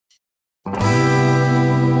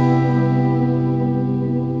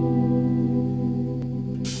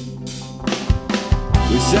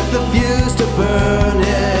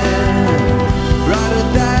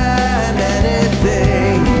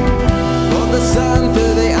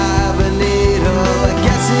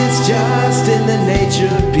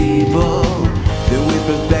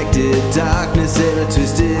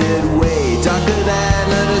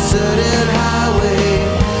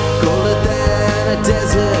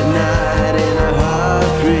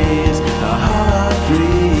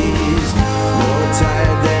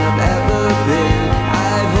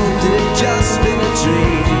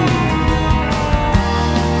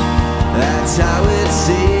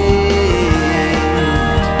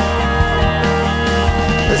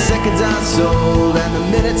are sold and the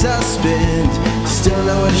minutes are spent, still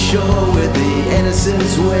nowhere sure with the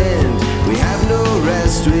innocence wind. We have no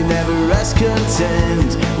rest, we never rest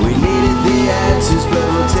content. We needed the answers, but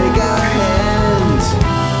we'll take our hands.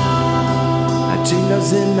 I dream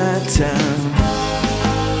those in my town,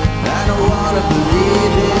 I don't wanna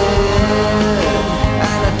believe it,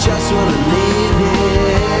 and I just wanna leave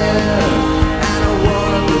here. I don't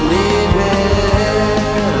wanna believe it,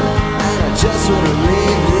 and I just wanna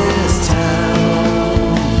leave this town.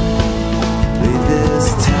 Leave this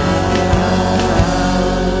town.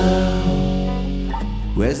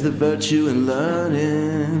 Where's the virtue in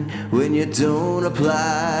learning when you don't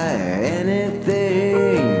apply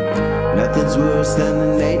anything? Nothing's worse than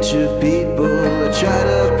the nature of people that try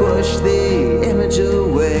to push the image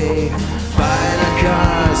away. Buying a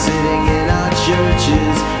car, sitting in our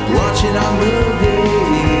churches, watching our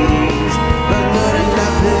movies, but learning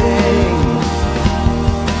nothing.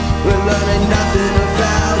 We're learning nothing of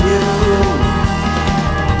value.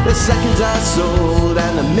 The seconds are sold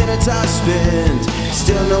and the minutes are spent,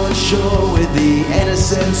 still no one sure with the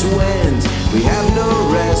innocence went. We have no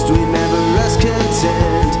rest, we never rest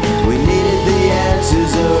content. We needed the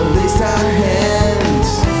answers, or at least our hands.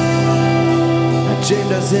 I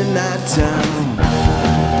dreamed us in that town.